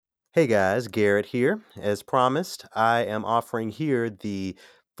Hey guys, Garrett here. As promised, I am offering here the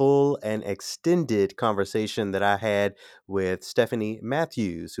full and extended conversation that I had with Stephanie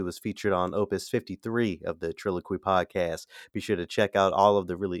Matthews, who was featured on Opus 53 of the Triloquy podcast. Be sure to check out all of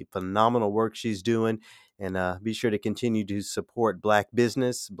the really phenomenal work she's doing, and be sure to continue to support Black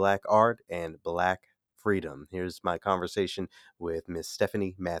business, Black art, and Black freedom. Here's my conversation with Miss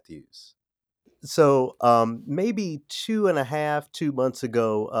Stephanie Matthews. Maybe 2.5, 2 months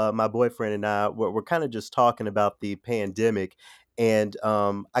ago, my boyfriend and I were kind of just talking about the pandemic, and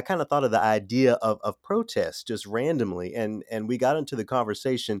I kind of thought of the idea of protest just randomly, and we got into the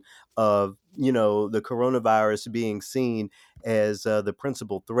conversation of the coronavirus being seen as the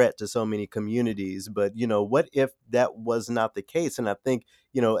principal threat to so many communities. But what if that was not the case? And I think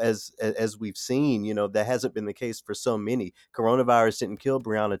as we've seen, that hasn't been the case for so many. Coronavirus didn't kill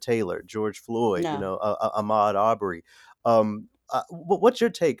Breonna Taylor, George Floyd, No. Ahmaud Arbery. What's your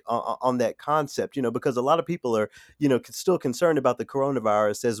take on that concept? Because a lot of people are, still concerned about the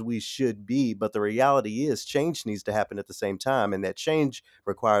coronavirus, as we should be. But the reality is, change needs to happen at the same time, and that change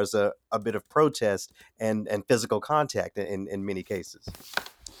requires a bit of protest and physical contact in many cases.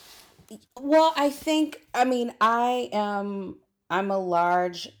 Well, I'm a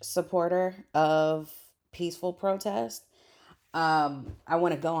large supporter of peaceful protest. I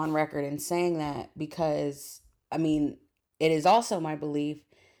want to go on record in saying that because I mean, it is also my belief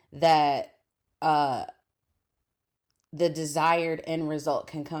that uh the desired end result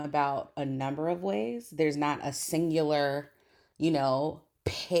can come about a number of ways. There's not a singular,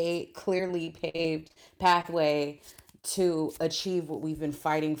 clearly paved pathway to achieve what we've been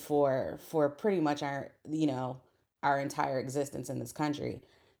fighting for pretty much our entire existence in this country.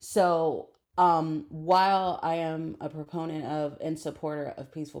 So, while I am a proponent of and supporter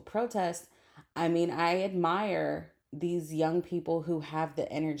of peaceful protest, I admire these young people who have the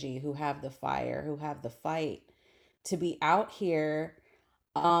energy, who have the fire, who have the fight to be out here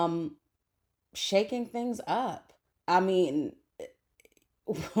um shaking things up. I mean,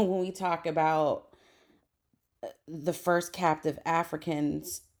 when we talk about the first captive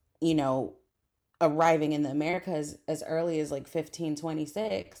Africans, you know, arriving in the Americas as early as like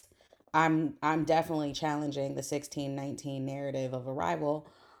 1526, I'm definitely challenging the 1619 narrative of arrival.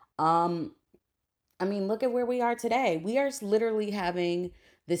 Um look at where we are today. We are literally having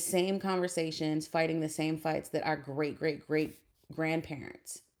the same conversations, fighting the same fights that our great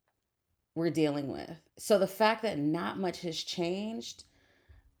grandparents were dealing with. So the fact that not much has changed,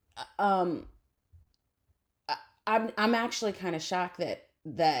 um, I'm actually kind of shocked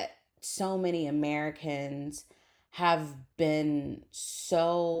that so many Americans have been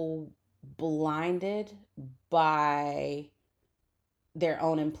so blinded by their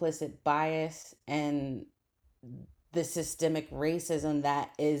own implicit bias and the systemic racism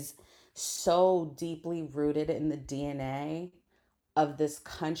that is so deeply rooted in the DNA of this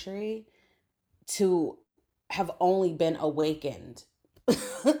country to have only been awakened.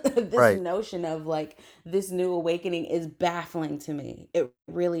 This Right. notion of like this new awakening is baffling to me. It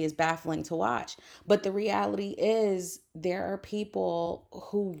really is baffling to watch. But the reality is, there are people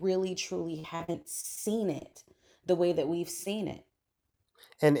who really truly haven't seen it the way that we've seen it.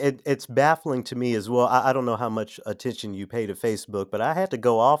 And it's baffling to me as well. I don't know how much attention you pay to Facebook, but I had to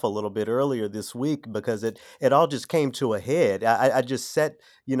go off a little bit earlier this week because it all just came to a head. I just sat,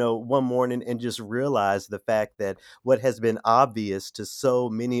 one morning and just realized the fact that what has been obvious to so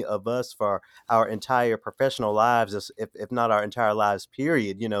many of us for our entire professional lives, if not our entire lives,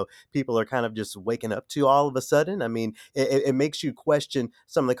 period, people are kind of just waking up to all of a sudden. I mean, it makes you question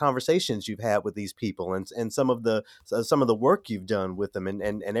some of the conversations you've had with these people and some of the work you've done with them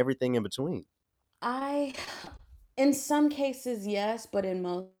and everything in between. I, in some cases, yes, but in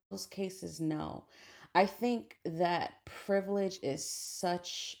most cases, no. I think that privilege is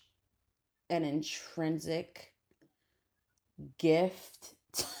such an intrinsic gift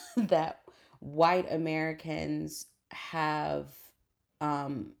that white Americans have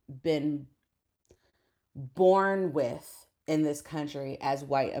been born with in this country as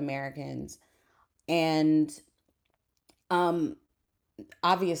white Americans. And um,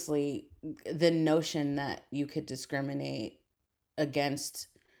 obviously, the notion that you could discriminate against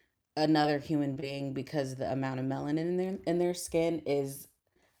another human being because of the amount of melanin in their skin is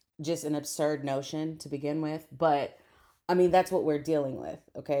just an absurd notion to begin with. But that's what we're dealing with,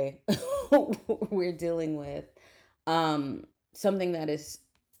 okay? We're dealing with something that is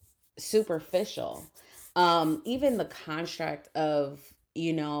superficial. Even the construct of,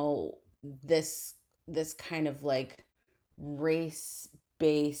 this this kind of like race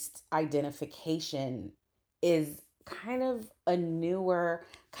based identification is kind of a newer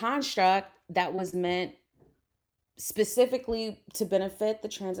construct that was meant specifically to benefit the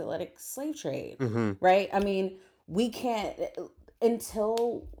transatlantic slave trade, Mhm. right? I mean, we can't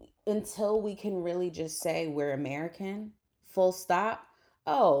until we can really just say we're American, full stop.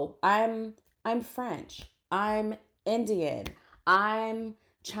 Oh, I'm French. I'm Indian. I'm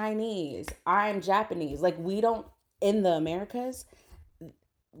Chinese. I'm Japanese. Like we don't in the Americas,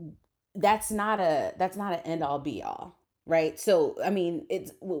 that's not an end all be all, right? So I mean,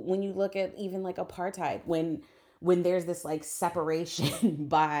 it's when you look at even like apartheid, when there's this like separation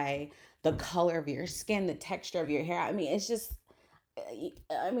by the color of your skin, the texture of your hair. I mean, it's just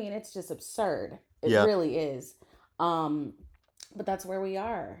I mean, it's just absurd. It Yeah. really is. Um, but that's where we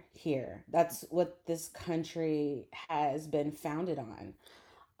are here. That's what this country has been founded on.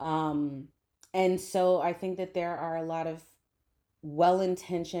 Um, and so I think that there are a lot of well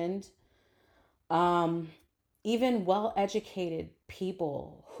intentioned, um, even well educated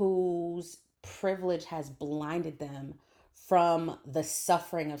people whose privilege has blinded them from the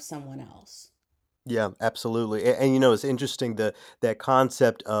suffering of someone else. Yeah, absolutely. And, it's interesting that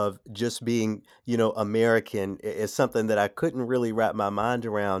concept of just being, American is something that I couldn't really wrap my mind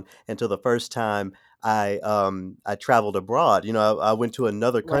around until the first time I traveled abroad. I went to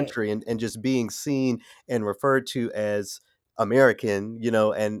another Right, country and just being seen and referred to as American,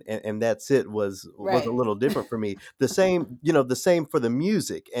 and that's it was a right. little different for me. The same for the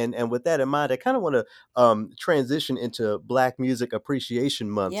music. And with that in mind, I kind of want to transition into Black Music Appreciation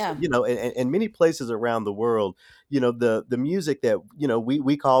Month. Yeah. And many places around the world, the music that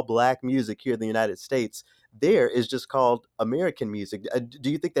we call Black music here in the United States, there is just called American music.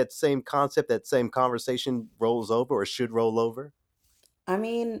 Do you think that same concept, that same conversation rolls over or should roll over? I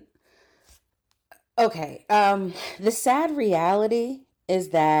mean, okay. The sad reality is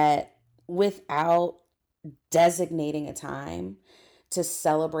that without designating a time to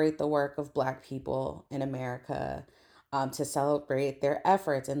celebrate the work of Black people in America, to celebrate their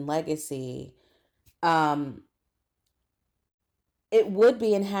efforts and legacy, um, it would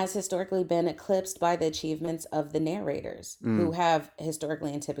be and has historically been eclipsed by the achievements of the narrators who Mm, have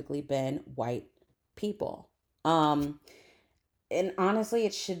historically and typically been white people. Um, and honestly,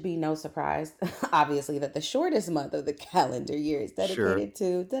 it should be no surprise, obviously, that the shortest month of the calendar year is sure. dedicated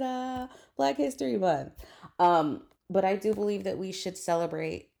to ta-da, Black History Month. But I do believe that we should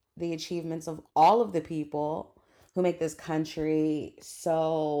celebrate the achievements of all of the people who make this country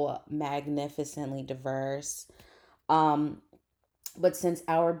so magnificently diverse. Um, but since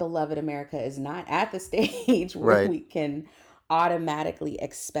our beloved America is not at the stage where Right. we can automatically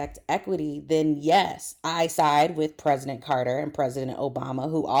expect equity, then yes, I side with President Carter and President Obama,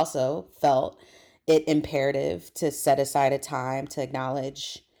 who also felt it imperative to set aside a time to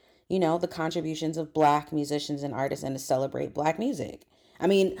acknowledge, the contributions of Black musicians and artists and to celebrate Black music. I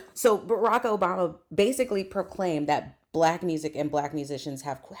mean, so Barack Obama basically proclaimed that Black music and Black musicians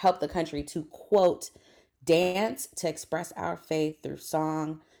have helped the country to, quote, dance to express our faith through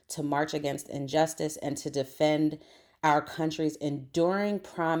song, to march against injustice, and to defend our country's enduring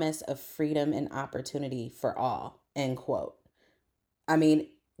promise of freedom and opportunity for all. End quote. I mean,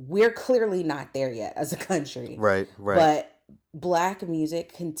 we're clearly not there yet as a country, Right. Right. but Black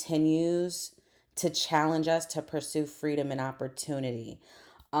music continues to challenge us to pursue freedom and opportunity.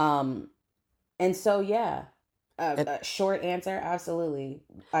 Um, and so, yeah, And a short answer, absolutely.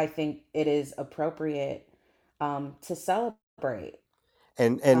 I think it is appropriate to celebrate.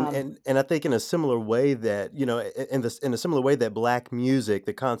 Um, and I think in a similar way that, in a similar way that Black music,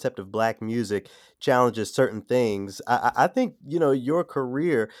 the concept of Black music challenges certain things, I think, your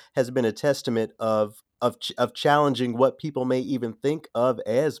career has been a testament of challenging what people may even think of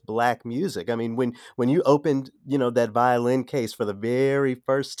as Black music. I mean, when you opened, that violin case for the very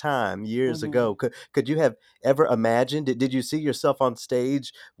first time years mhm. ago, could you have ever imagined it? Did you see yourself on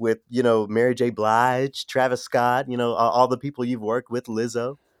stage with, Mary J. Blige, Travis Scott, all the people you've worked with,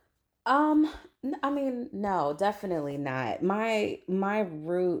 Lizzo? Um, I mean, no, definitely not. My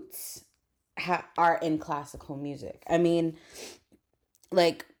roots are in classical music. I mean,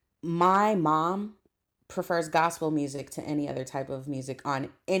 like my mom prefers gospel music to any other type of music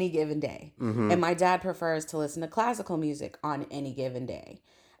on any given day. And Mhm. my dad prefers to listen to classical music on any given day.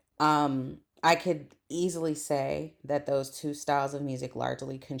 I could easily say that those two styles of music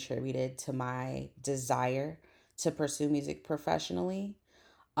largely contributed to my desire to pursue music professionally.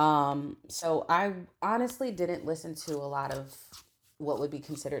 So I honestly didn't listen to a lot of what would be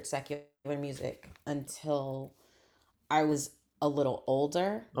considered secular music until I was a little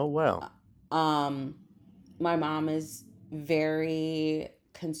older. Oh, wow. Um, my mom is very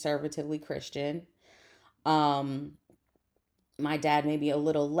conservatively Christian. My dad maybe a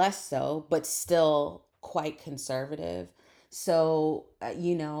little less so, but still quite conservative. So,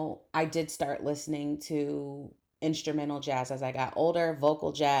 I did start listening to instrumental jazz as I got older.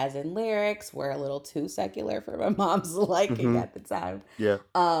 Vocal jazz and lyrics were a little too secular for my mom's liking Mhm. at the time. Yeah.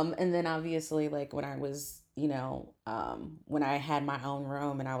 And then obviously, like when I was, when I had my own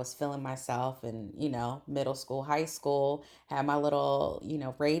room and I was feeling myself in, middle school, high school, had my little,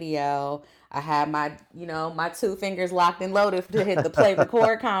 radio. I had my, my two fingers locked and loaded to hit the play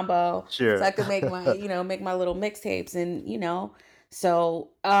record combo so Sure. I could make my, make my little mixtapes and, so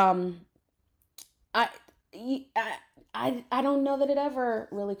I, I, I don't know that it ever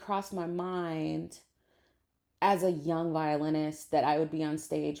really crossed my mind as a young violinist that I would be on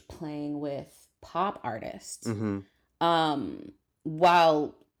stage playing with pop artists. Mhm.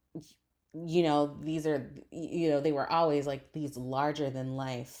 While these are they were always like these larger than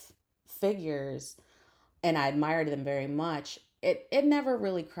life figures and I admired them very much. It never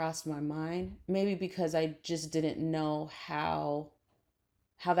really crossed my mind, maybe because I just didn't know how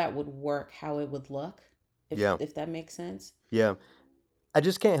that would work, how it would look, Yeah. if that makes sense. Yeah. I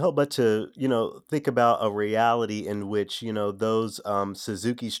just can't help but to, think about a reality in which, those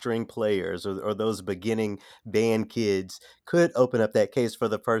Suzuki string players or those beginning band kids could open up that case for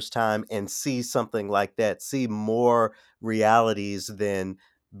the first time and see something like that, see more realities than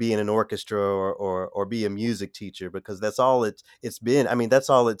be in an orchestra or be a music teacher because that's all it's been. I mean, that's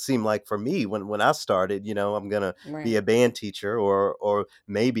all it seemed like for me when I started, I'm gonna be a Right. band teacher or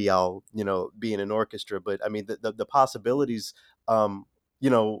maybe I'll, be in an orchestra. But I mean the possibilities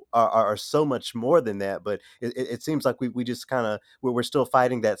are so much more than that. But it seems like we just kind of we're still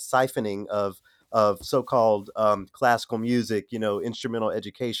fighting that siphoning of so-called classical music, instrumental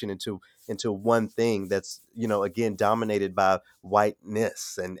education into one thing that's again dominated by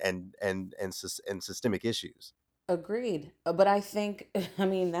whiteness and systemic issues. Agreed. But I think I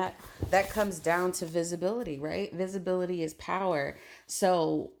mean that comes down to visibility, right? Visibility is power.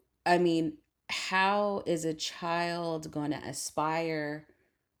 So, I mean, how is a child going to aspire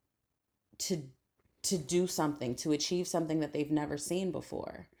to do something, to achieve something that they've never seen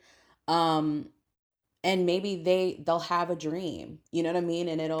before? Um and maybe they'll have a dream, you know what I mean,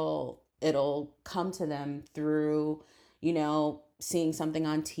 and it'll come to them through seeing something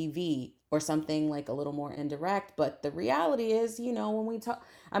on TV or something like a little more indirect. But the reality is, when we talk,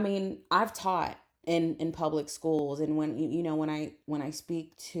 I mean, I've taught in public schools, and when when I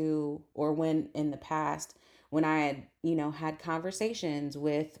speak to, or when in the past when I had had conversations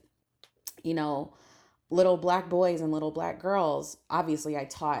with you know little black boys and little black girls. Obviously, I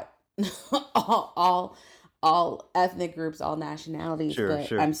taught all, all all ethnic groups, all nationalities, Sure, but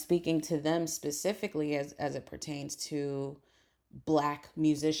sure. I'm speaking to them specifically as it pertains to black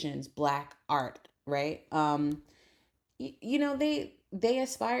musicians, black art, right? They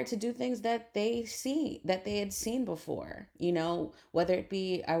aspire to do things that they had seen before, whether it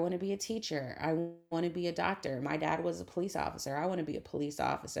be, I want to be a teacher, I want to be a doctor, my dad was a police officer, I want to be a police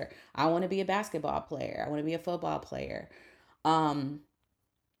officer, I want to be a basketball player, I want to be a football player, um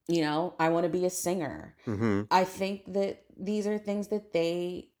I want to be a singer. Mhm. I think that these are things that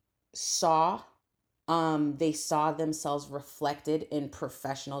saw they saw themselves reflected in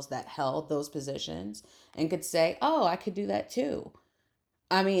professionals that held those positions and could say, "Oh, I could do that too."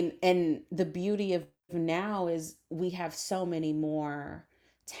 I mean, and the beauty of now is we have so many more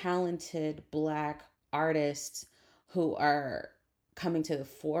talented black artists who are coming to the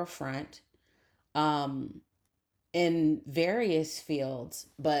forefront um in various fields.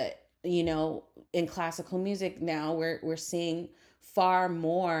 But in classical music now we're seeing far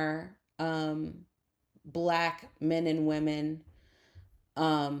more black men and women,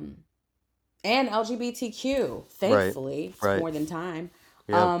 um and LGBTQ, Right. thankfully it's Right. more than time,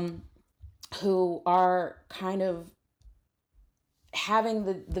 Yeah. um who are kind of having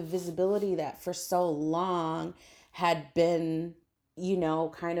the visibility that for so long had been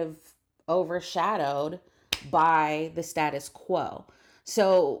kind of overshadowed by the status quo.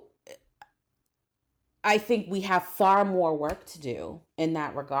 So I think we have far more work to do in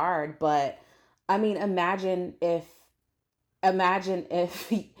that regard. But I mean, imagine if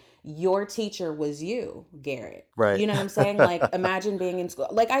your teacher was you, Garrett. Right. You know what I'm saying? Like, imagine being in school.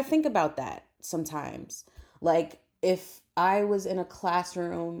 Like, I think about that sometimes. Like, if I was in a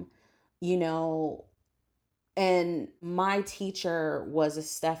classroom, you know, and my teacher was a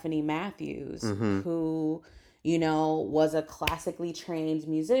Stephanie Matthews Mhm. who, was a classically trained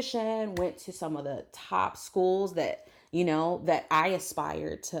musician, went to some of the top schools that I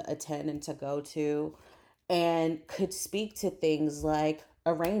aspired to attend and to go to, and could speak to things like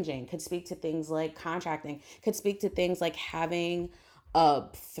arranging, could speak to things like contracting, could speak to things like having a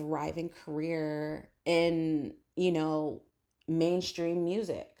thriving career in, mainstream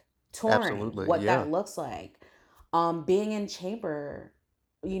music, touring, Absolutely. what Yeah. that looks like, being in chamber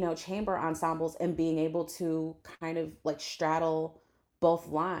ensembles and being able to kind of like straddle both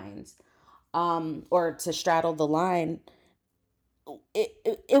lines, or to straddle the line.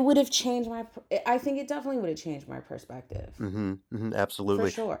 It would have changed I think it definitely would have changed my perspective, for Absolutely.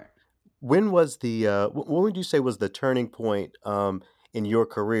 sure. When was the when would you say was the turning point in your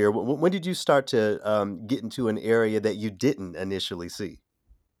career? When did you start to get into an area that you didn't initially see?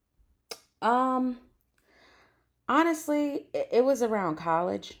 Um, Honestly, it was around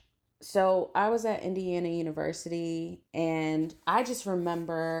college. So I was at Indiana University, and I just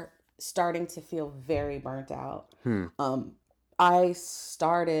remember starting to feel very burnt out. Hmm. Um, I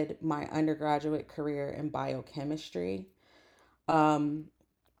started my undergraduate career in biochemistry, um,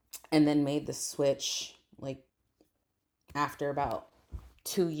 and then made the switch like after about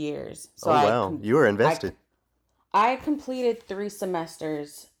 2 years. So Oh wow, you were I invested. I completed 3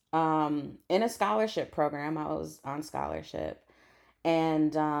 semesters in a scholarship program. I was on scholarship,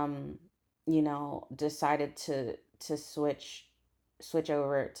 and decided to switch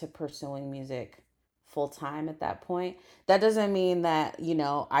over to pursuing music full time at that point. That doesn't mean that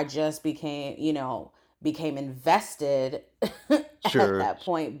I just became invested at Sure, that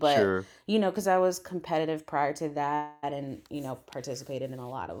point, but sure. because I was competitive prior to that, and participated in a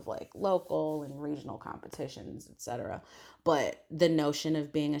lot of like local and regional competitions, etc. But the notion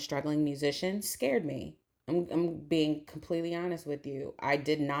of being a struggling musician scared me. I'm being completely honest with you. I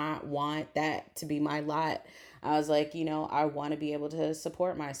did not want that to be my lot. I was like, I want to be able to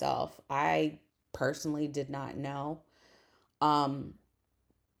support myself. I personally did not know um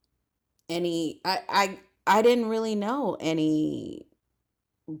I didn't really know any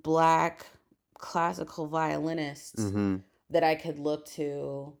black classical violinists Mhm. that I could look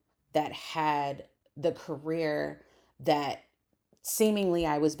to that had the career that seemingly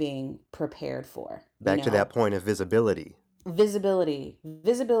I was being prepared for, Back to that point of visibility.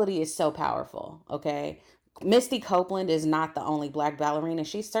 Visibility is so powerful, okay? Misty Copeland is not the only black ballerina.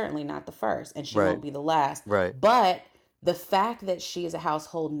 She's certainly not the first, and she Right, won't be the last. right. But the fact that she is a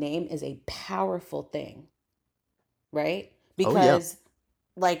household name is a powerful thing, right? Oh yeah. Because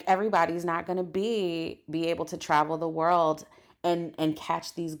like everybody's not going to be able to travel the world and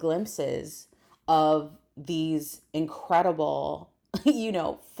catch these glimpses of these incredible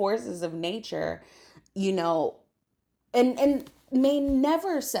forces of nature, you know and may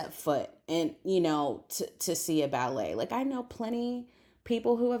never set foot in to see a ballet. Like I know plenty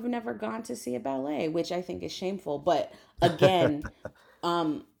people who have never gone to see a ballet, which I think is shameful. But again,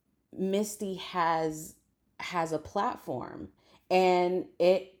 um Misty has a platform, and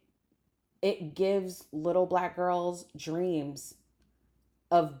it gives little black girls dreams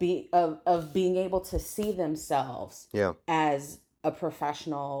of being able to see themselves Yeah. as a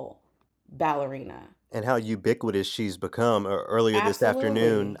professional ballerina. And how ubiquitous she's become. Earlier this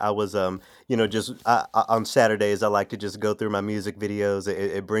afternoon, Absolutely. I was, just on Saturdays, I like to just go through my music videos.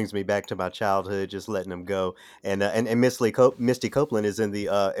 It brings me back to my childhood, just letting them go. And Misty Copeland is in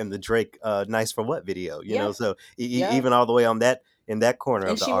the Drake "Nice for What" video. Yep. So even Yep. all the way on that in that corner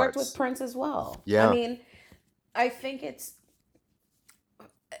And of the she worked with arts. Prince as well. I Yeah. mean, I think it's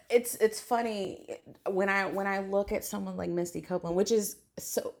funny when I look at someone like Misty Copeland, which is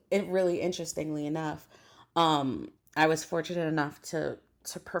so it really interestingly enough. I was fortunate enough to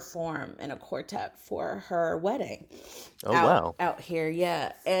perform in a quartet for her wedding Oh out wow. out here,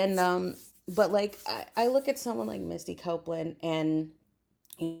 yeah. And but like I look at someone like Misty Copeland, and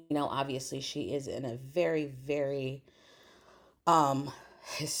obviously she is in a very, very um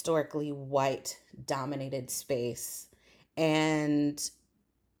historically white dominated space, and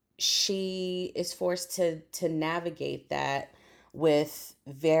she is forced to navigate that with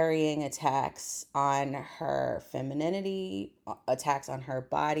varying attacks on her femininity, attacks on her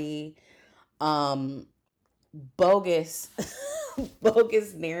body, um bogus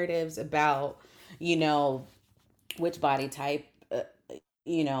bogus narratives about you know which body type,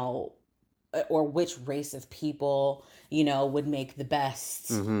 you know or which race of people would make the best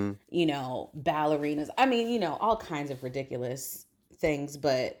Mhm. ballerinas. I mean, all kinds of ridiculous things.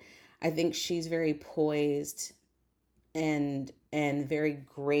 But I think she's very poised and very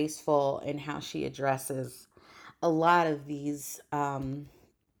graceful in how she addresses a lot of these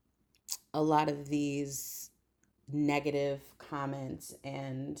negative comments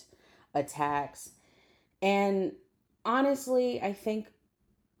and attacks. And honestly, I think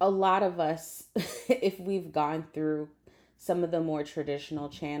a lot of us, if we've gone through some of the more traditional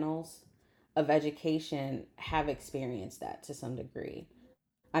channels of education have experienced that to some degree.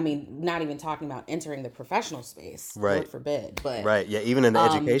 I mean, not even talking about entering the professional space, Lord Right. forbid, but Right. Yeah, even in the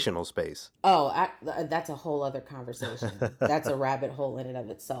um educational space. oh, that's a whole other conversation. That's a rabbit hole in and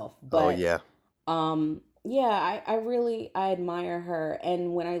of itself. Oh But yeah. yeah, I really I admire her,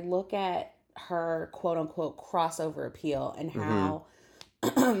 and when I look at her quote unquote crossover appeal and Mhm. how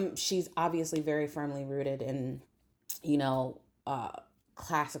she's obviously very firmly rooted in, you know,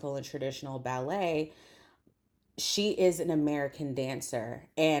 classical and traditional ballet. She is an American dancer,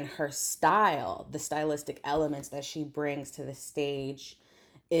 and her style, the stylistic elements that she brings to the stage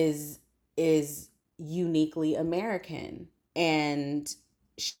is is uniquely American. And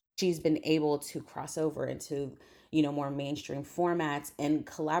she's been able to cross over into, more mainstream formats and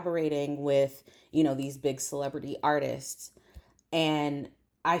collaborating with, these big celebrity artists. And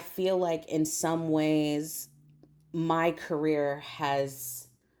I feel like in some ways my career has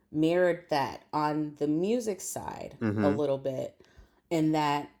mirrored that on the music side a Mhm. little bit, in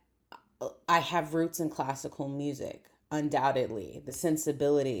that I have roots in classical music. Undoubtedly, the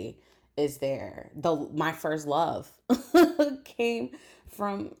sensibility is there. The My first love came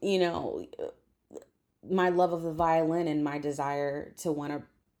from, my love of the violin and my desire to want to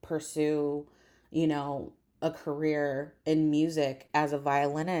pursue, you know, a career in music as a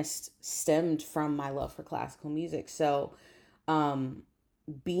violinist stemmed from my love for classical music. So, um,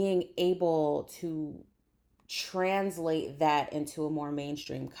 being able to translate that into a more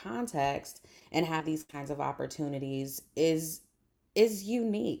mainstream context and have these kinds of opportunities is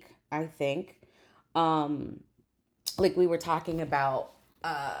unique, I think. Um, like we were talking about,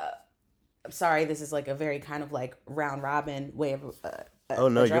 I'm sorry, this is like a very kind of like round robin way of Oh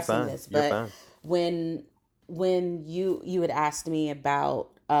no, you're addressing fine. this, You're but fine. when you had asked me about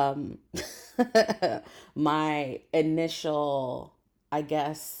my initial, I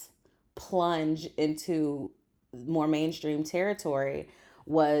guess, plunge into more mainstream territory,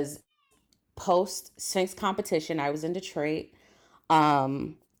 was post Sphinx competition. I was in Detroit,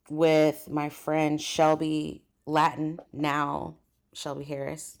 um, with my friend Shelby Latin, now Shelby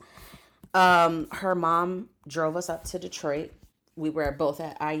Harris. Her mom drove us up to Detroit. We were both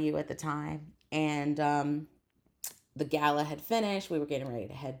at IU at the time, and the gala had finished. We were getting ready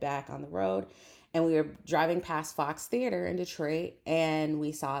to head back on the road, and we were driving past Fox Theater in Detroit, and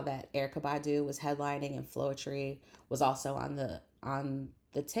we saw that Erykah Badu was headlining, and Floetry was also on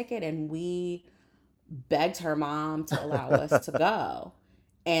the ticket, and we begged her mom to allow us to go.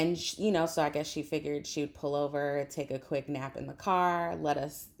 And so I guess she figured she would pull over, take a quick nap in the car, let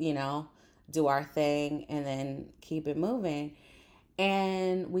us, do our thing, and then keep it moving.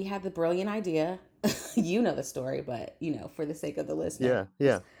 And we had the brilliant idea. You know the story, but for the sake of the listeners,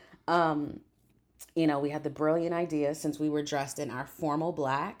 Yeah, yeah. um, we had the brilliant idea, since we were dressed in our formal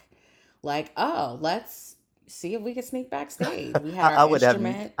black, like, oh, let's see if we could sneak backstage. We had our I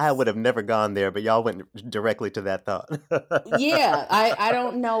instruments. would have never gone there, but y'all went directly to that thought. Yeah, I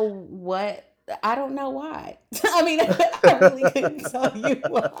don't know what, I don't know why. I mean, I really couldn't tell you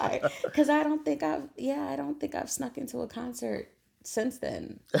why, because I don't think I've snuck into a concert since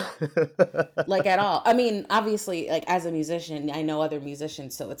then, like, at all. I mean, obviously, like, as a musician, I know other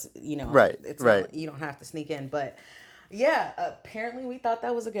musicians, so it's, Right, it's not right. like you don't have to sneak in. But yeah, apparently we thought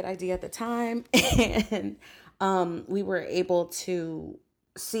that was a good idea at the time, and we were able to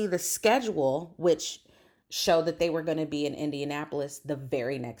see the schedule, which showed that they were going to be in Indianapolis the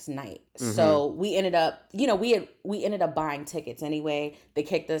very next night. Mhm. So we ended up, we ended up buying tickets anyway. They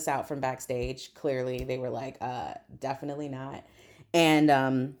kicked us out from backstage. Clearly, they were like, definitely not.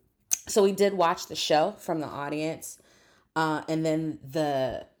 And so we did watch the show from the audience, and then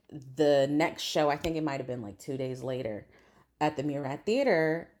the next show, I think it might have been like 2 days later, at the Murat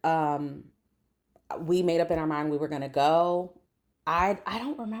Theater. We made up in our mind we were gonna go. I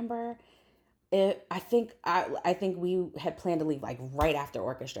don't remember. I think we had planned to leave like right after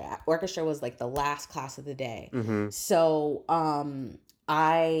orchestra. Orchestra was like the last class of the day. Mhm. So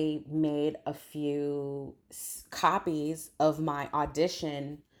I made a few copies of my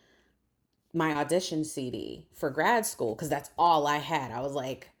audition CD for grad school, because that's all I had. I was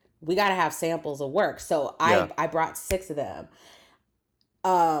like, we got to have samples of work. So Yeah. I brought 6 of them.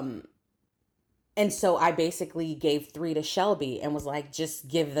 Um and so I basically gave 3 to Shelby and was like, just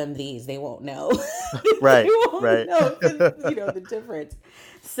give them these. They won't know. They Right, won't right. know, the difference.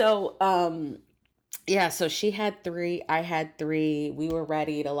 So yeah, so she had 3, I had 3. We were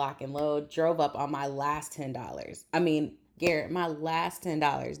ready to lock and load. Drove up on my last $10. I mean, Garrett, my last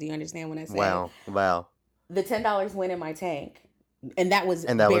 $10. Do you understand when I say Wow, wow. the $10 went in my tank, and that was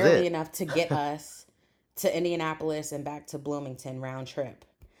And that was barely it. enough to get us. to Indianapolis and back to Bloomington round trip.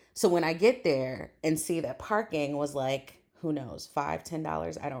 So when I get there and see that parking was like, who knows, $5,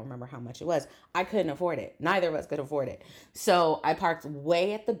 $10, I don't remember how much it was. I couldn't afford it. Neither of us could afford it. So I parked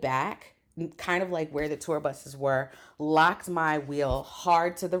way at the back, kind of like where the tour buses were, locked my wheel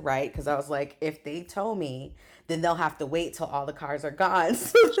hard to the right because I was like, if they tow me, then they'll have to wait till all the cars are gone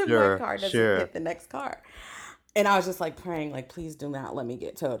so that my Sure, car doesn't sure. hit the next car. And I was just like praying, like, please do not let me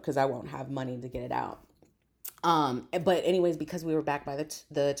get towed because I won't have money to get it out. But anyways, because we were back by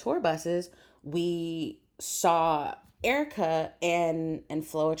the tour buses, we saw Erica and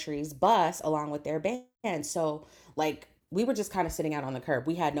Floetry's bus along with their band. So like we were just kind of sitting out on the curb.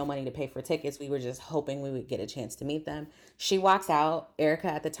 We had no money to pay for tickets. We were just hoping we would get a chance to meet them. She walks out. Erica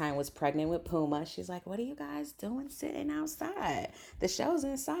at the time was pregnant with Puma. She's like, "What are you guys doing sitting outside? The show's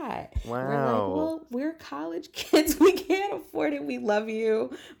inside." We're like, Wow. "Well, we're college kids. We can't afford it. We love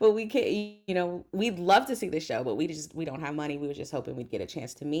you, but we can't, we'd love to see the show, but we don't have money. We were just hoping we'd get a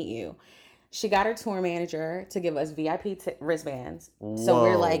chance to meet you." She got her tour manager to give us VIP wristbands. So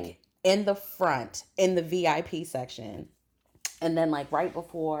we're Whoa. like in the front in the VIP section. And then like right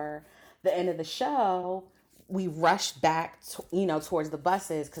before the end of the show, we rushed back towards the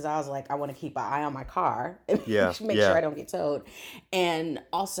buses because I was like, I want to keep an eye on my car and Yeah, make sure yeah. I don't get towed, and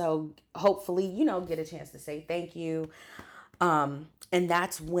also hopefully get a chance to say thank you. And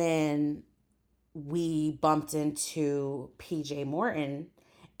that's when we bumped into PJ Morton.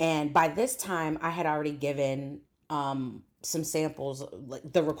 And by this time, I had already given some samples,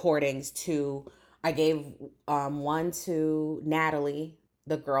 like the recordings to, I gave one to Natalie,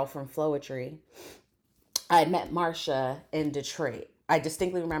 the girl from Floetry. I had met Marsha in Detroit. I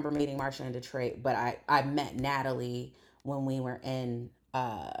distinctly remember meeting Marsha in Detroit, but I met Natalie when we were in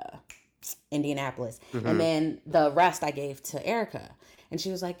Indianapolis. And Hmm. then the rest I gave to Erica. And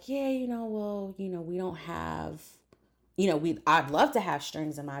she was like, yeah, well, we don't have, I'd love to have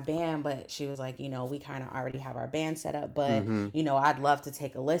strings in my band, but she was like, we kind of already have our band set up, but, Hmm. I'd love to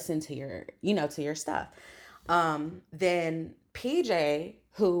take a listen to your stuff. Then PJ,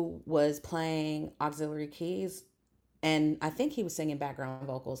 who was playing auxiliary keys, and I think he was singing background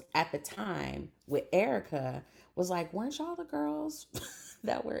vocals at the time with Erica, was like, weren't y'all the girls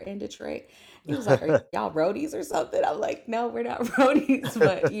that were in Detroit? He was like, are y'all roadies or something? I'm like, no, we're not roadies.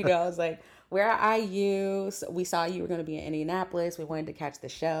 But, I was like, where are IU? So we saw you were going to be in Indianapolis. We wanted to catch the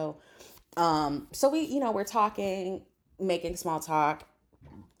show. So we're talking, making small talk,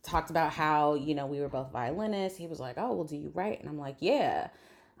 talked about how, we were both violinists. He was like, oh, well, do you write? And I'm like, yeah.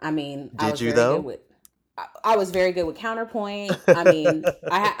 I mean, I Did was you very good though? with I was very good with counterpoint. I mean,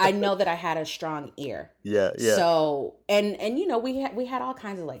 I know that I had a strong ear. Yeah, yeah. So and we had all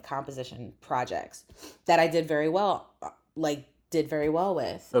kinds of like composition projects that I did very well, did very well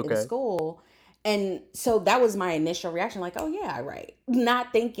with in Okay. school. And so that was my initial reaction, like, oh yeah, I write.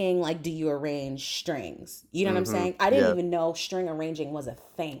 Not thinking like, do you arrange strings? You know what I'm Hmm. saying? I didn't Yeah, even know string arranging was a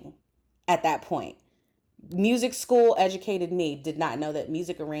thing at that point. Music school educated me did not know that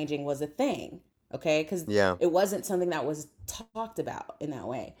music arranging was a thing. Okay, because yeah. it wasn't something that was talked about in that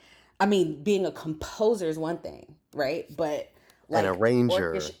way. I mean, being a composer is one thing, right? But An like arranger.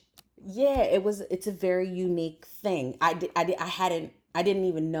 orchestra, yeah, it's a very unique thing. I didn't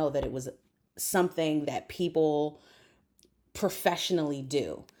even know that it was something that people professionally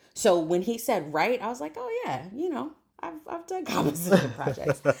do. So when he said right, I was like, oh yeah, I've done composition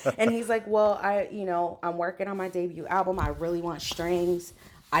projects. And he's like, well, I'm working on my debut album. I really want strings.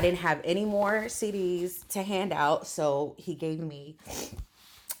 I didn't have any more CDs to hand out, so he gave me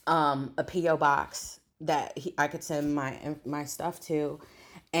a PO box that I could send my stuff to,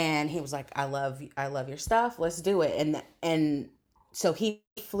 and he was like, I love your stuff. Let's do it. And so he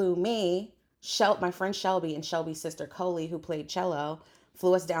flew me, my friend Shelby and Shelby's sister Coley, who played cello,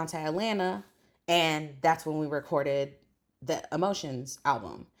 flew us down to Atlanta, and that's when we recorded the Emotions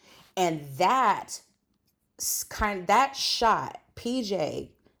album. And that shot PJ,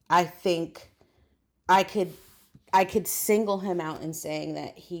 I think I could I could single him out in saying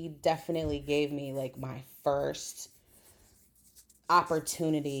that he definitely gave me like my first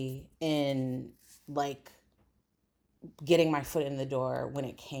opportunity in like getting my foot in the door when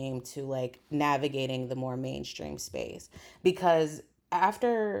it came to like navigating the more mainstream space, because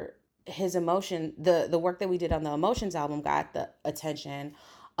after his emotion the work that we did on the Emotions album got the attention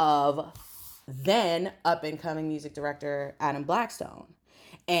of then up and coming music director Adam Blackstone.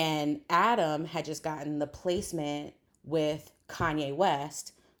 And Adam had just gotten the placement with Kanye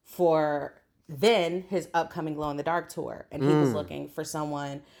West for then his upcoming Glow in the Dark tour. And he was Mm. looking for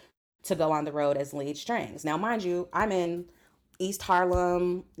someone to go on the road as lead strings. Now, mind you, I'm in East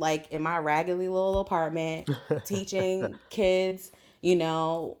Harlem, like in my raggedy little apartment, teaching kids, you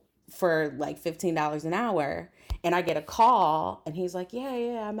know, for like $15 an hour. And I get a call and he's like, yeah,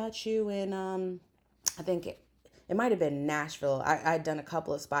 yeah, I met you in, I think it might have been Nashville. I'd done a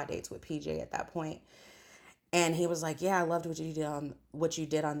couple of spot dates with PJ at that point. And he was like, yeah, I loved what you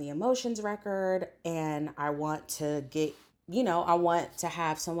did on the Emotions record. And I want to get, I want to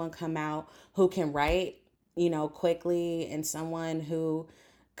have someone come out who can write, quickly, and someone who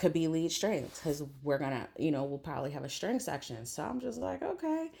could be lead strings, because we're gonna, we'll probably have a string section. So I'm just like,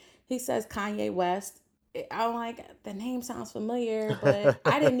 okay. He says Kanye West. I'm like, the name sounds familiar, but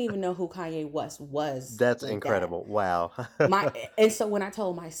I didn't even know who Kanye West was That's like that. incredible. Wow. My And so when I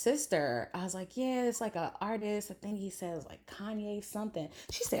told my sister, I was like, yeah, it's like an artist. I think he says like Kanye something.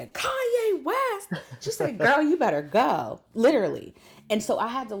 She said, Kanye West. She said, girl, you better go. Literally. And so I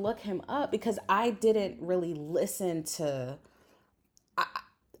had to look him up because I didn't really listen to,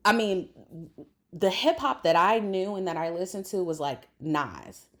 I mean, the hip hop that I knew and that I listened to was like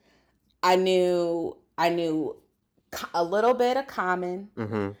Nas. I knew a little bit of Common.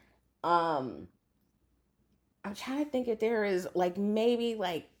 Hmm. Um, I'm trying to think if there is like maybe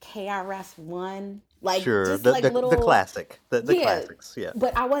like KRS-One, like Sure. just The, like the the little, classic. The yeah. classics. Yeah.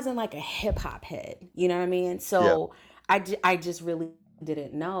 But I wasn't like a hip hop head, you know what I mean? Yeah. So I just really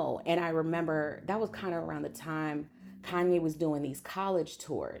didn't know. And I remember that was kind of around the time Kanye was doing these college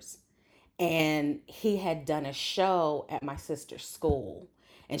tours, and he had done a show at my sister's school.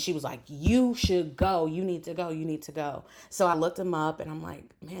 And she was like, you should go. You need to go. You need to go. So I looked him up and I'm like,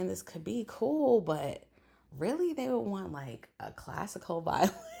 man, this could be cool, but really they would want like a classical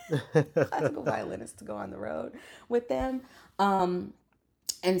violinist to go on the road with them. And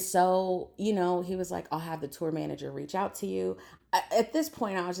so, he was like, I'll have the tour manager reach out to you. At this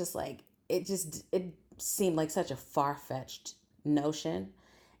point, I was just like, it seemed like such a far fetched notion.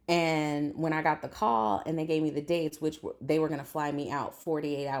 And when I got the call and they gave me the dates, they were going to fly me out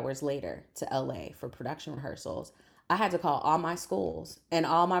 48 hours later to LA for production rehearsals, I had to call all my schools and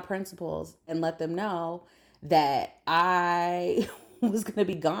all my principals and let them know that I was going to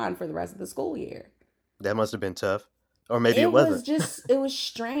be gone for the rest of the school year. That must have been tough. Or maybe it wasn't. It was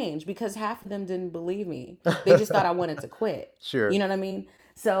strange because half of them didn't believe me. They just thought I wanted to quit. You Sure. know what I mean?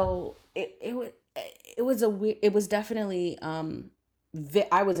 So it was definitely,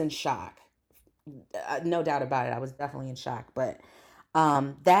 I was in shock. No doubt about it. I was definitely in shock, but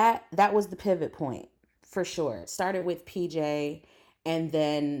that was the pivot point for sure. It started with PJ, and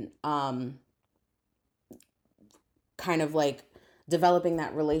then kind of like developing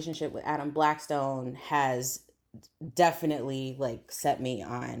that relationship with Adam Blackstone has definitely like set me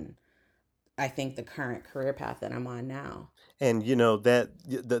on, I think, the current career path that I'm on now. And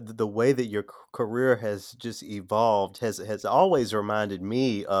the way that your career has just evolved has always reminded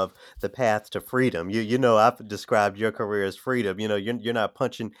me of the path to freedom. I've described your career as freedom. You're not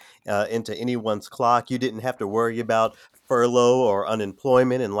punching into anyone's clock. You didn't have to worry about furlough or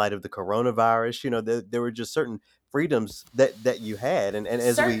unemployment in light of the coronavirus. There were just certain freedoms that you had, and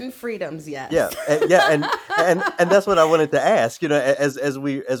as we Certain freedoms, yeah, yes. yeah, and that's what I wanted to ask. As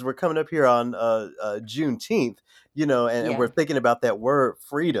we're coming up here on Juneteenth, and we're Yeah. thinking about that word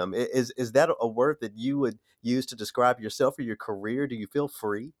freedom. Is that a word that you would use to describe yourself or your career? Do you feel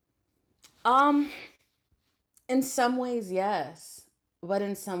free? Um, in some ways, yes, but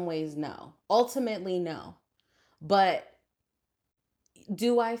in some ways, no. Ultimately, no. But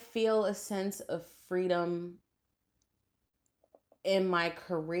do I feel a sense of freedom in my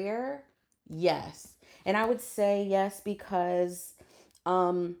career? Yes. And I would say yes because,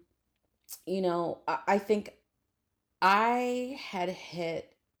 um, I think I had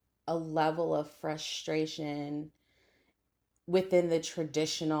hit a level of frustration within the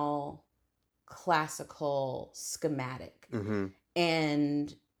traditional classical schematic. Hmm.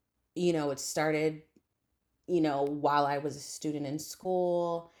 And, it started, while I was a student in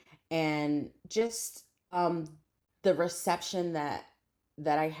school, and just the reception that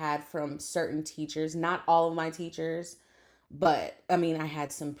I had from certain teachers, not all of my teachers, but I mean, I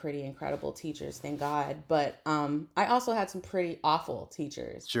had some pretty incredible teachers, thank God, but I also had some pretty awful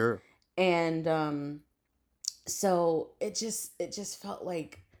teachers. Sure. And so it just felt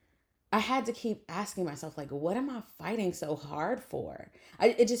like I had to keep asking myself, like, what am I fighting so hard for?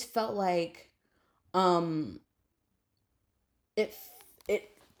 It just felt like um it it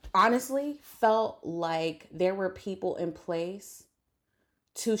honestly felt like there were people in place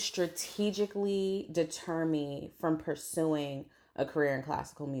to strategically deter me from pursuing a career in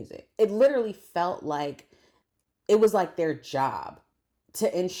classical music. It literally felt like it was like their job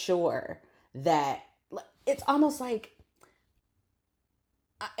to ensure that, it's almost like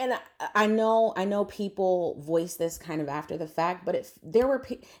I know people voice this kind of after the fact, but it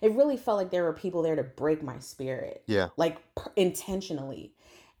really felt like there were people there to break my spirit, Yeah. like intentionally.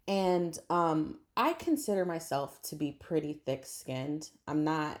 And I consider myself to be pretty thick-skinned. I'm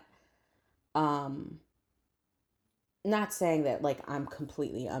um not saying that like I'm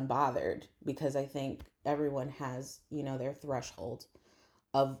completely unbothered, because I think everyone has, their threshold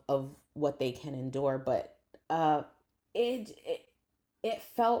of what they can endure, but uh it it, it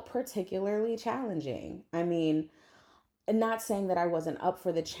felt particularly challenging. I mean, not saying that I wasn't up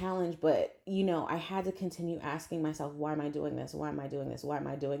for the challenge, but I had to continue asking myself, why am I doing this? Why am I doing this? Why am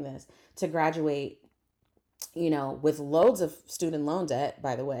I doing this? To graduate, with loads of student loan debt,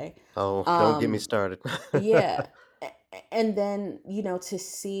 by the way. Oh, don't get me Um, started. yeah. And then, to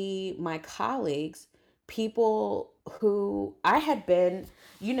see my colleagues, people who I had been,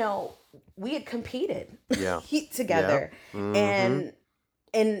 you know, we had competed Yeah. Yeah. together. Mhm. And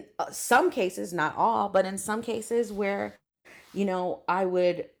in some cases, not all, but in some cases where, I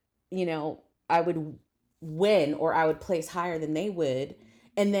would, I would win, or I would place higher than they would.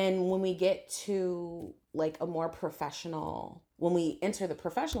 And then when we get to like a more professional, when we enter the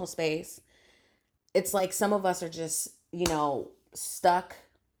professional space, it's like some of us are just, stuck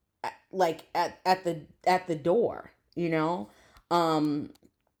at the door, um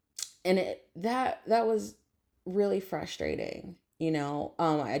and that was really frustrating.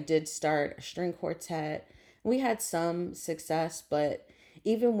 I did start a string quartet. We had some success, but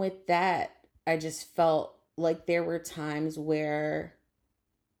even with that, I just felt like there were times where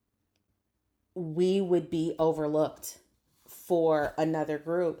we would be overlooked for another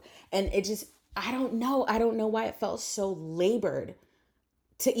group. And it just, I don't know why it felt so labored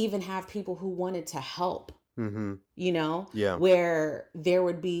to even have people who wanted to help, Mhm. you know, Yeah. where there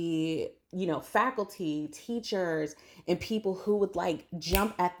would be, faculty, teachers, and people who would like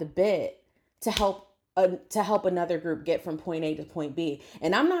jump at the bit to help another group get from point A to point B.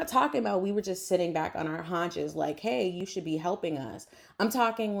 And I'm not talking about we were just sitting back on our haunches like, "Hey, you should be helping us." I'm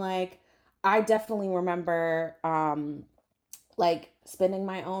talking like I definitely remember like spending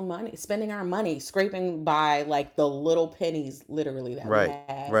my own money, spending our money, scraping by like the little pennies literally that we Right.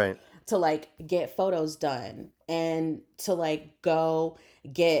 had Right. to like get photos done, and to like go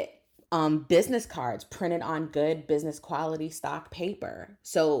get business cards printed on good business quality stock paper.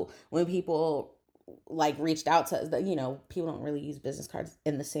 So when people like reached out to us, people don't really use business cards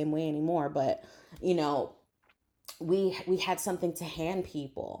in the same way anymore, but you know we had something to hand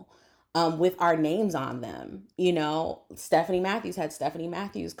people, with our names on them. Stephanie Matthews had Stephanie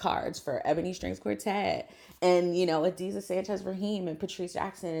Matthews cards for Ebony Strings Quartet, and Adiza Sanchez Rahim and Patrice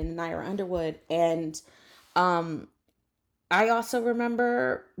Jackson and Naira Underwood. And um, I also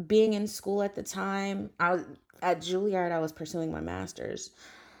remember being in school at the time. I was at Juilliard. I was pursuing my master's,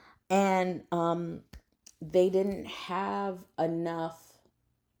 and they didn't have enough.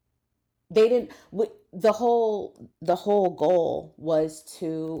 They didn't the whole goal was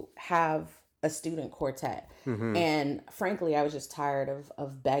to have a student quartet. Mhm. And frankly, I was just tired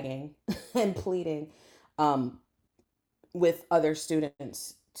of begging and pleading, um, with other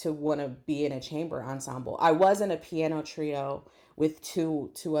students to want to be in a chamber ensemble. I was in a piano trio with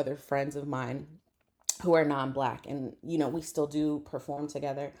two other friends of mine who are non-black, and we still do perform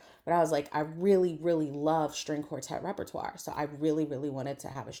together. But I was like, I really really love string quartet repertoire, so I really really wanted to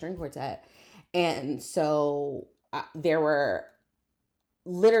have a string quartet. And so there were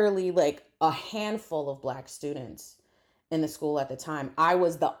literally like a handful of black students in the school at the time. I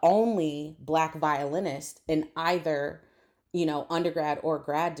was the only black violinist in either undergrad or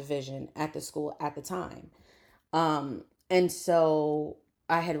grad division at the school at the time. And so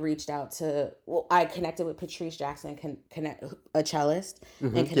I had reached out to, well, I connected with Patrice Jackson, a cellist,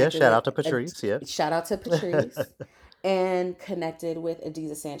 and Mhm. Yeah, connected shout with out to Patrice, yeah. shout out to Patrice, and connected with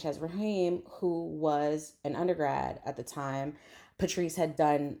Adiza Sanchez Rahim, who was an undergrad at the time. Patrice had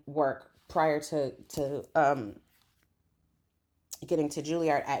done work prior to getting to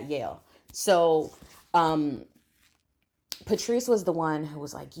Juilliard at Yale. So um, Patrice was the one who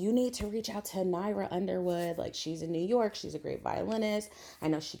was like, you need to reach out to Naira Underwood. Like, she's in New York. She's a great violinist. I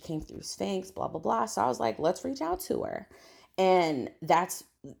know she came through Sphinx, blah, blah, blah. So I was like, let's reach out to her. And that's,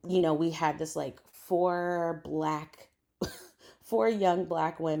 we had this like four young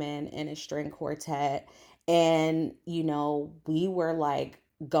black women in a string quartet. And, we were like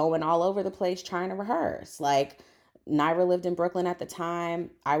going all over the place trying to rehearse. Like, Naira lived in Brooklyn at the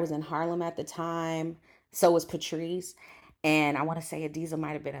time. I was in Harlem at the time. So was Patrice. And I want to say Adiza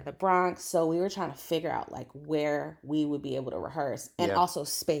might have been in the Bronx. So we were trying to figure out like where we would be able to rehearse, and Yeah. also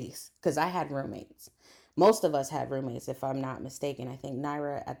space, because I had roommates. Most of us had roommates, if I'm not mistaken. I think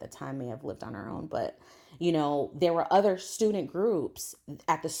Naira at the time may have lived on her own, but there were other student groups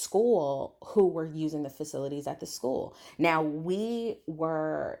at the school who were using the facilities at the school. Now, we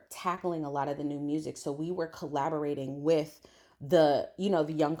were tackling a lot of the new music, so we were collaborating with the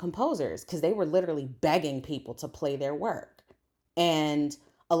young composers because they were literally begging people to play their work. And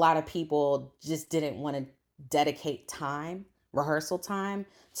a lot of people just didn't want to dedicate time, rehearsal time,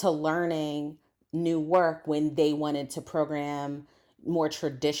 to learning new work when they wanted to program more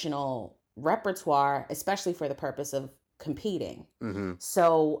traditional repertoire, especially for the purpose of competing. Mm-hmm.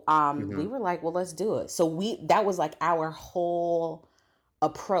 So we Mm-hmm. were like, well, let's do it. So that was like our whole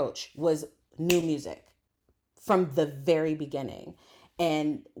approach was new music from the very beginning.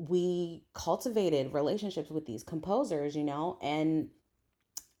 And we cultivated relationships with these composers, and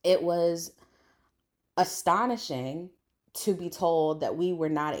it was astonishing to be told that we were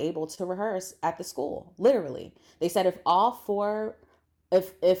not able to rehearse at the school. Literally, they said if all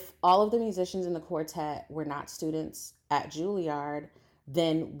of the musicians in the quartet were not students at Juilliard,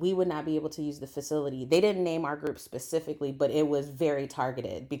 then we would not be able to use the facility. They didn't name our group specifically, but it was very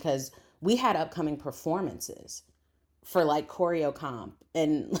targeted because we had upcoming performances for like choreo comp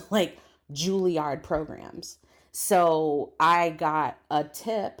and like Juilliard programs. So I got a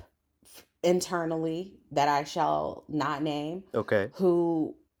tip internally that I shall not name, Okay.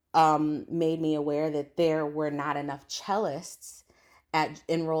 who made me aware that there were not enough cellists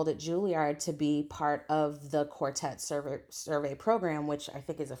enrolled at Juilliard to be part of the quartet survey program, which I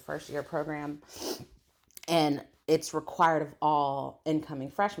think is a first year program, and it's required of all incoming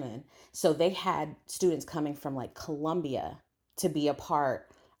freshmen. So they had students coming from like Columbia to be a part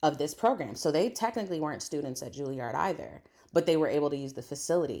of this program. So they technically weren't students at Juilliard either, but they were able to use the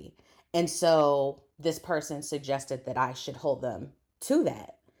facility. And so this person suggested that I should hold them to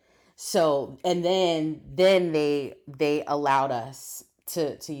that. So and then they allowed us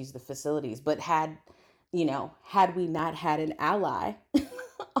to use the facilities. But had we not had an ally Yeah.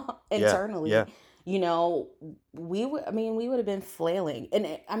 Yeah. internally, you know, we would have been flailing.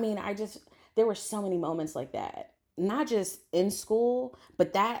 And I just there were so many moments like that. Not just in school,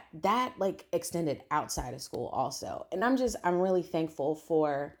 but that like extended outside of school also. And I'm really thankful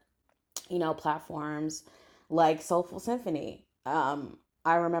for platforms like Soulful Symphony.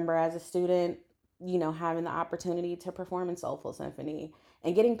 I remember as a student, having the opportunity to perform in Soulful Symphony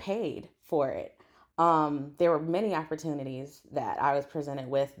and getting paid for it. There were many opportunities that I was presented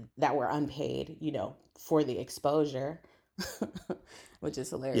with that were unpaid, for the exposure, which is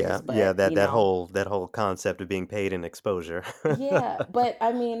hilarious. Yeah. Yeah. But, That whole concept of being paid in exposure. yeah, but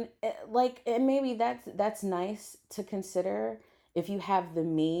I mean, and maybe that's nice to consider if you have the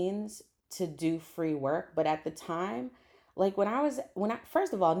means to do free work. But at the time, like when I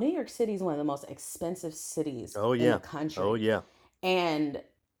first of all, New York City is one of the most expensive cities Oh in the yeah. Oh country, yeah. and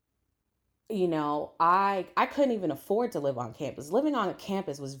I couldn't even afford to live on campus. Living on a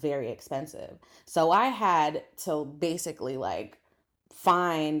campus was very expensive. So I had to basically like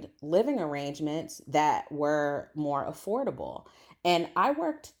find living arrangements that were more affordable. And I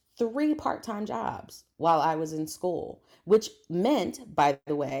worked 3 part-time jobs while I was in school, which meant, by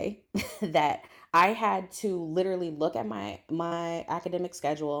the way, that I had to literally look at my academic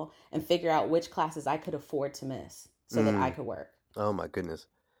schedule and figure out which classes I could afford to miss so that I Mm. could work Oh my goodness.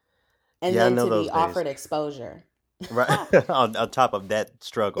 and Yeah, I then know to be those days. offered exposure Right. On top of that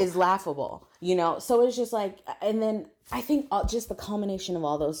struggle. is laughable, so it's just like, and then I think just the culmination of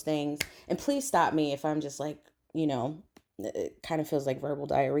all those things, and please stop me if I'm just like, you know it kind of feels like verbal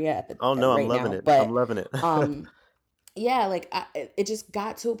diarrhea Oh no, I'm right loving now, it. I'm but loving it. yeah, like it just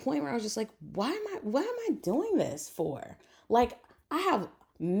got to a point where I was just like, why am I doing this for? Like, I have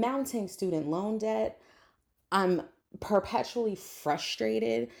mounting student loan debt. I'm perpetually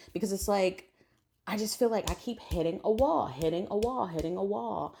frustrated because it's like I just feel like I keep hitting a wall, hitting a wall, hitting a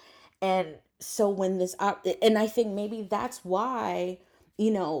wall. And so when and I think maybe that's why,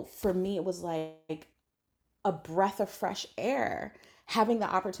 for me, it was like a breath of fresh air having the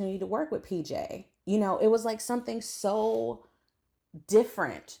opportunity to work with PJ. It was like something so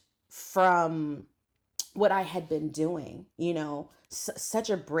different from what I had been doing, such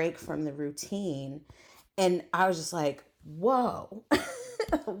a break from the routine. And I was just like, whoa,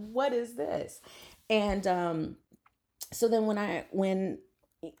 what is this? And so then when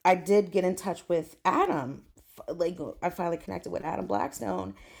I did get in touch with Adam, like I finally connected with Adam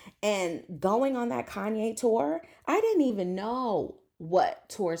Blackstone, and going on that Kanye tour, I didn't even know what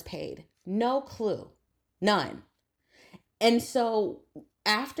tours paid. No clue. None. And so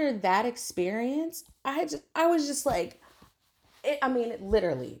after that experience, I was just like, I mean,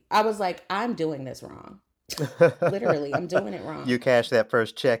 literally, I was like, I'm doing this wrong. Literally, I'm doing it You wrong. cashed that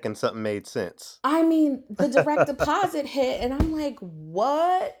first check and something made sense. I mean, the direct deposit hit, and I'm like,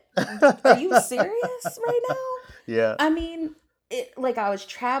 what? Are you serious right now? Yeah. I mean, it like I was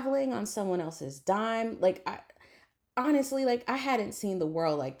traveling on someone else's dime. Like I honestly, like I hadn't seen the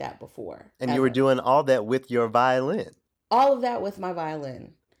world like that before, And you were ever. doing all that with your violin. All of that with my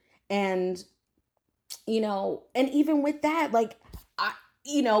violin. And and even with that, like I,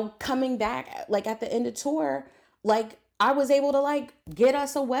 coming back like at the end of tour, like I was able to like get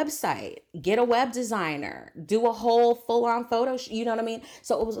us a website, get a web designer, do a whole full on photo, you know what I mean?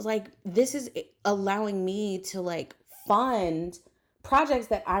 So it was like, this is allowing me to like fund projects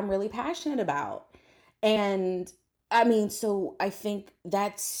that I'm really passionate about. And I mean, so I think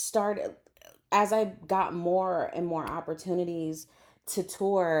that started as I got more and more opportunities to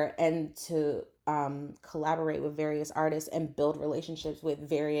tour and to collaborate with various artists and build relationships with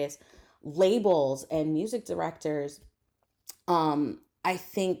various labels and music directors. I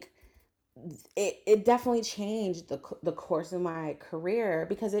think it definitely changed the course of my career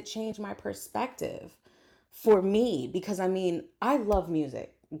because it changed my perspective for me. Because I mean, I love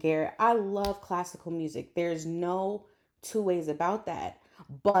music, Garrett. I love classical music. There's no two ways about that.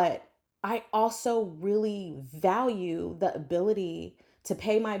 But I also really value the ability to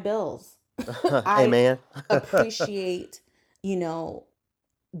pay my bills. Hey, I man. appreciate, you know,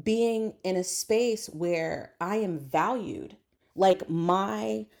 being in a space where I am valued. Like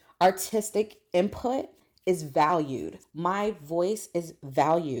my artistic input is valued. My voice is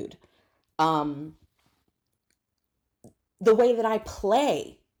valued. Um the way that I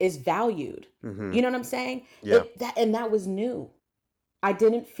play is valued. Mhm. You know what I'm saying? Yeah. That was new. I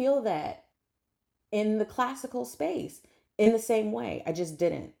didn't feel that in the classical space in the same way. I just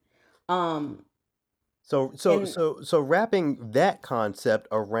didn't. Um and So wrapping that concept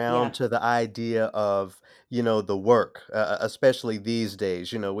around yeah, to the idea of, the work, especially these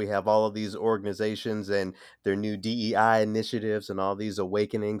days, we have all of these organizations and their new DEI initiatives and all these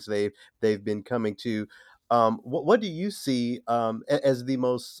awakenings they've been coming to. What do you see as the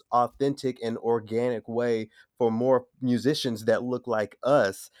most authentic and organic way for more musicians that look like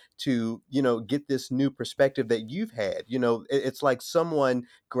us to, get this new perspective that you've had? It's like someone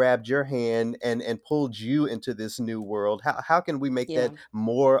grabbed your hand and pulled you into this new world. How can we make that yeah.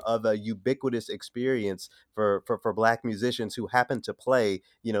 more of a ubiquitous experience for Black musicians who happen to play,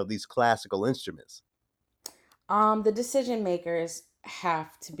 these classical instruments? The decision makers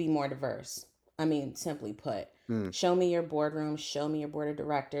have to be more diverse. I mean, simply put, Mm, show me your boardroom, show me your board of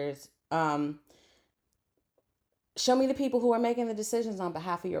directors. Show me the people who are making the decisions on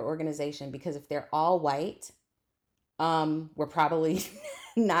behalf of your organization. Because if they're all white, we're probably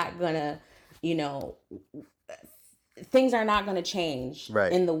not gonna, you know, things are not gonna change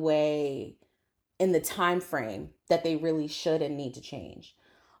right. in the way, in the time frame that they really should and need to change.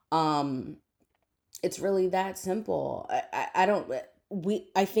 Um, it's really that simple. I don't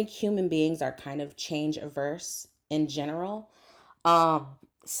I think human beings are kind of change averse in general. Um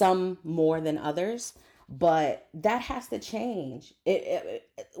some more than others, but that has to change.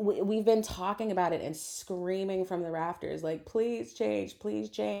 We've been talking about it and screaming from the rafters like, please change, please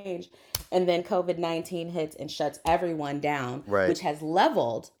change. And then COVID-19 hits and shuts everyone down, Right. which has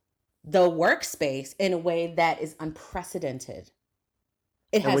leveled the workspace in a way that is unprecedented.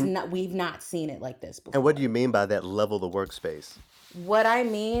 It And has when not, we've not seen it like this and what do before. you mean by that level the workspace? What I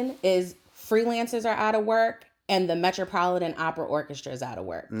mean is freelancers are out of work and the Metropolitan Opera Orchestra is out of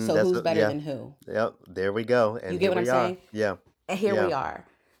work. Mm, So that's who's a, better yeah. than who? Yep, there we go. You And get here what I'm we are. saying? Yeah. And here Yeah. we are.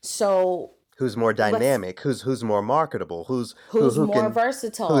 So Who's more let's dynamic? Who's more marketable? who's Who more can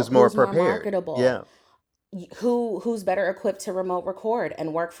versatile, who's more who's more prepared? marketable, Yeah. who's better equipped to remote record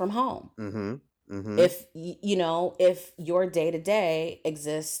and work from home. Mhm. Mhm. If your day to day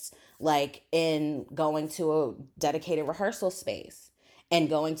exists like in going to a dedicated rehearsal space and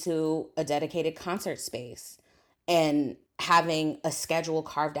going to a dedicated concert space and having a schedule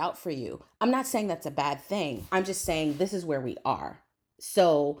carved out for you, I'm not saying that's a bad thing. I'm just saying this is where we are.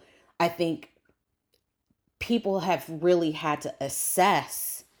 So I think people have really had to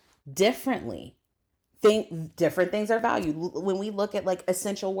assess differently. Think different things are valued when we look at like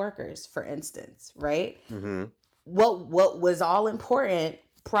essential workers, for instance, right? Mhm. What was all important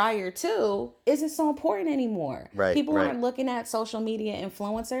prior to isn't so important anymore. Right, People right. aren't looking at social media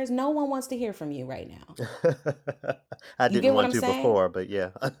influencers. No one wants to hear from you right now. I You didn't get what want I'm to saying? before, but yeah.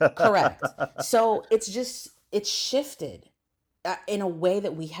 Correct. So it's shifted in a way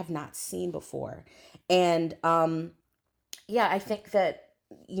that we have not seen before. And yeah, I think that,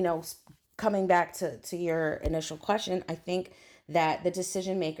 you know, coming back to your initial question, I think that the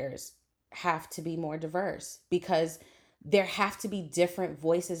decision makers have to be more diverse, because there have to be different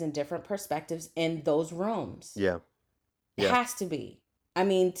voices and different perspectives in those rooms. Yeah. It Yeah. has to be. I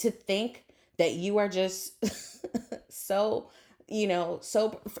mean, to think that you are just so,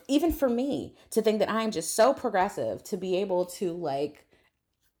 so even for me to think that I'm just so progressive to be able to like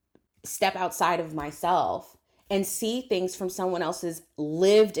step outside of myself and see things from someone else's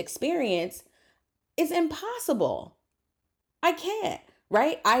lived experience is impossible. I can't,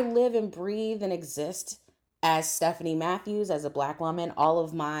 right? I live and breathe and exist as Stephanie Matthews, as a Black woman, all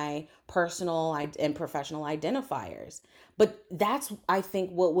of my personal and professional identifiers. But that's, I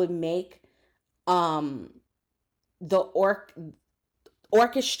think, what would make um, the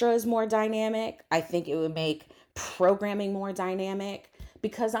orchestras more dynamic. I think it would make programming more dynamic,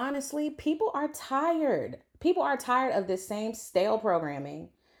 because honestly, people are tired. People are tired of the same stale programming.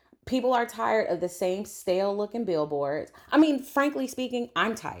 People are tired of the same stale looking billboards. I mean, frankly speaking,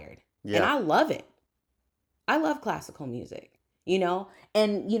 I'm tired and Yeah. I love it. I love classical music, you know?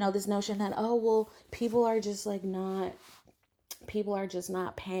 And, this notion that, oh, well, people are just not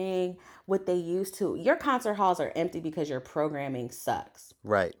paying what they used to. Your concert halls are empty because your programming sucks.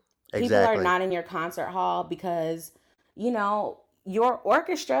 Right. People are Exactly. not in your concert hall because, your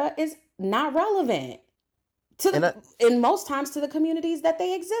orchestra is not relevant to And I, in most times to the communities that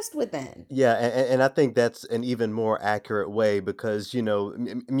they exist within. yeah, and I think that's an even more accurate way because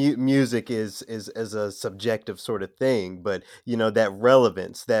music is a subjective sort of thing, but that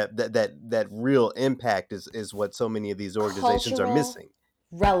relevance, that real impact is what so many of these organizations are Cultural missing.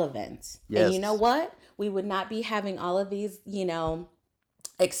 relevance. And you know Yes. what? We would not be having all of these,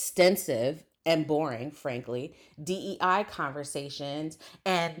 extensive and boring, frankly, DEI conversations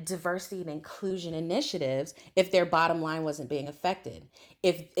and diversity and inclusion initiatives if their bottom line wasn't being affected.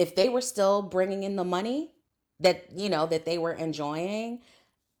 If they were still bringing in the money that they were enjoying,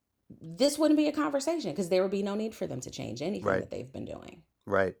 this wouldn't be a conversation because there would be no need for them to change anything Right. that they've been doing.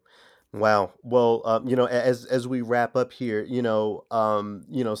 Right. Wow. Well, as we wrap up here,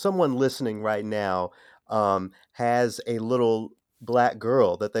 someone listening right now has a little black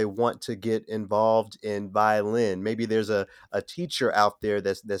girl that they want to get involved in violin. Maybe there's a teacher out there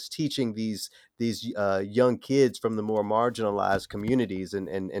that's teaching these young kids from the more marginalized communities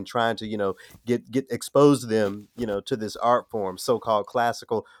and trying to get expose them to this art form, so-called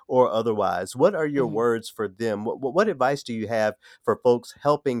classical or otherwise. What are your Mhm. words for them? What advice do you have for folks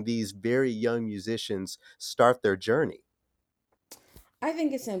helping these very young musicians start their journey? I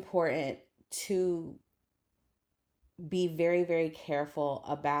think it's important to be very, very careful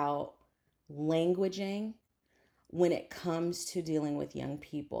about languaging when it comes to dealing with young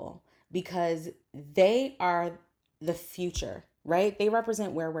people, because they are the future, right? They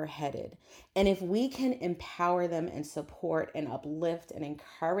represent where we're headed. And if we can empower them and support and uplift and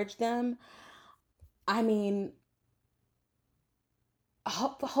encourage them, I mean,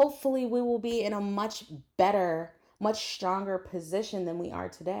 hopefully we will be in a much better, much stronger position than we are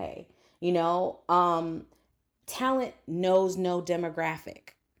today. You know, talent knows no demographic.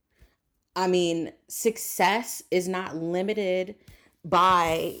 I mean, success is not limited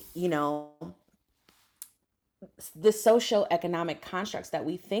by, the socio-economic constructs that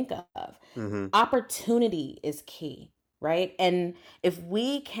we think of. Mhm. Opportunity is key, right? And if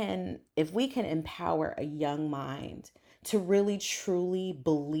we can empower a young mind to really truly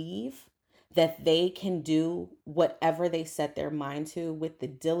believe that they can do whatever they set their mind to with the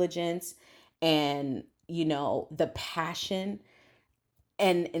diligence and the passion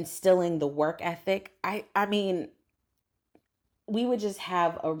and instilling the work ethic, I mean, we would just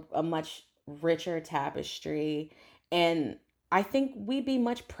have a much richer tapestry. And I think we'd be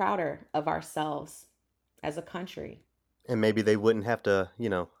much prouder of ourselves as a country. And maybe they wouldn't have to,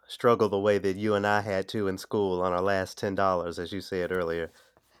 struggle the way that you and I had to in school on our last $10, as you said earlier.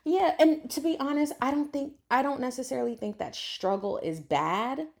 Yeah, and to be honest, I don't necessarily think that struggle is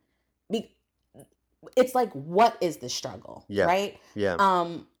bad. Be, it's like, what is the struggle, Yeah. right? Yeah.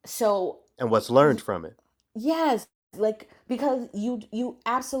 So And what's learned from it. yes, like, because you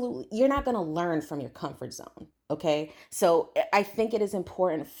absolutely, you're not going to learn from your comfort zone, okay? So I think it is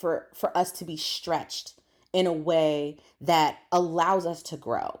important for us to be stretched in a way that allows us to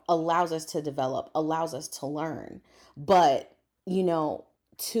grow, allows us to develop, allows us to learn. But, you know,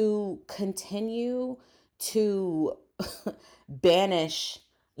 to continue to banish,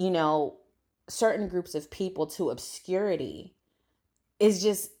 you know, certain groups of people to obscurity is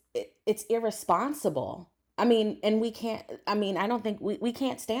just it's irresponsible. I mean, and we can't, I mean, I don't think we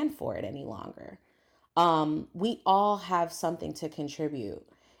can't stand for it any longer. We all have something to contribute.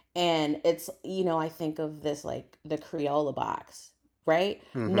 And it's, I think of this like the Crayola box, right?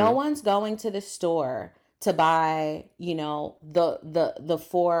 No Mhm. one's going to the store to buy, the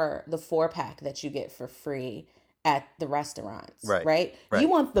four pack that you get for free at the restaurants, Right. right? You Right.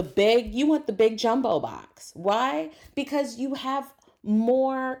 want the big jumbo box. Why? Because you have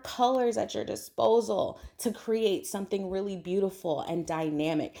more colors at your disposal to create something really beautiful and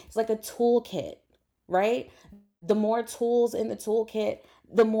dynamic. It's like a toolkit, right? The more tools in the toolkit,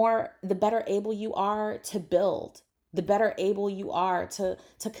 the better able you are to build, the better able you are to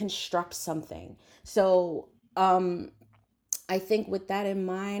construct something. So I think with that in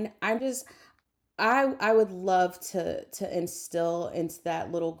mind, I would love to instill into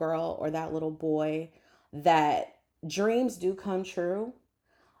that little girl or that little boy that dreams do come true.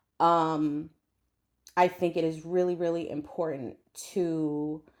 um I think it is really, really important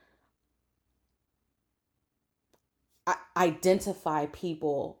to identify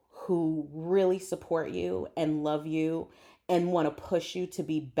people who really support you and love you and want to push you to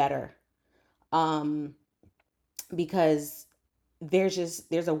be better. um because there's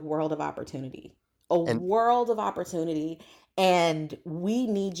a world of opportunity, a And world of opportunity, and we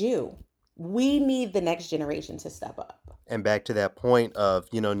need you. We need the next generation to step up. And back to that point of,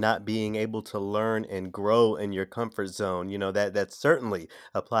 not being able to learn and grow in your comfort zone, that certainly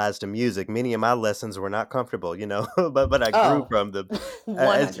applies to music. Many of my lessons were not comfortable, but I grew Oh, from them.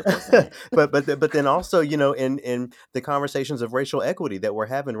 As 100%. but then also, in the conversations of racial equity that we're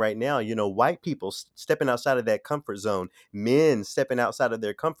having right now, white people stepping outside of that comfort zone, men stepping outside of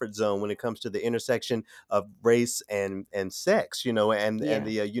their comfort zone when it comes to the intersection of race and sex, and Yeah.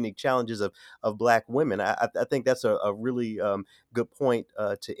 the unique challenges of Black women. I think that's a really good point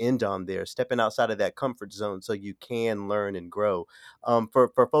to end on there. Stepping outside of that comfort zone so you can learn and grow.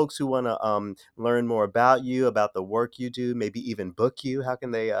 For folks who want to learn more about you, about the work you do, maybe even book you, how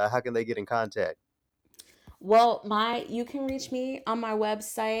can they get in contact? Well, my you can reach me on my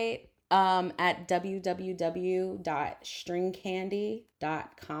website at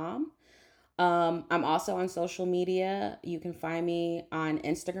www.stringcandy.com. I'm also on social media. You can find me on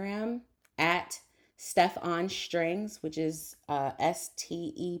Instagram at Steph on Strings, which is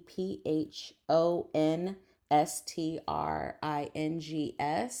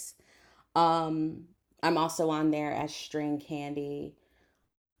STEPHONSTRINGS. Um, I'm also on there as String Candy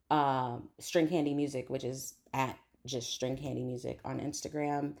Music, which is at just String Candy Music on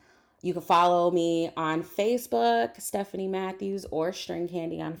Instagram. You can follow me on Facebook, Stephanie Matthews, or String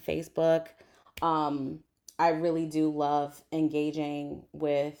Candy on Facebook. Um, I really do love engaging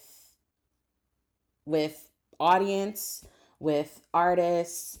with audience, with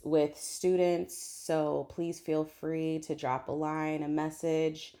artists, with students. So please feel free to drop a line, a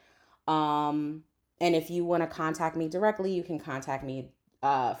message. Um, and if you want to contact me directly, you can contact me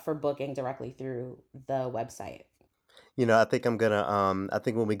for booking directly through the website. I think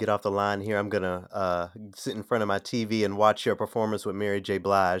when we get off the line here, I'm gonna sit in front of my TV and watch your performance with Mary J.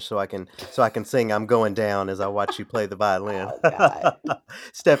 Blige, so I can sing "I'm Going Down" as I watch you play the violin. Oh, God.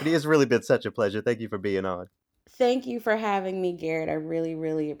 Stephanie, it's really been such a pleasure. Thank you for being on. Thank you for having me, Garrett. I really,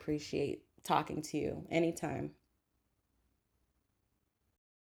 really appreciate talking to you anytime.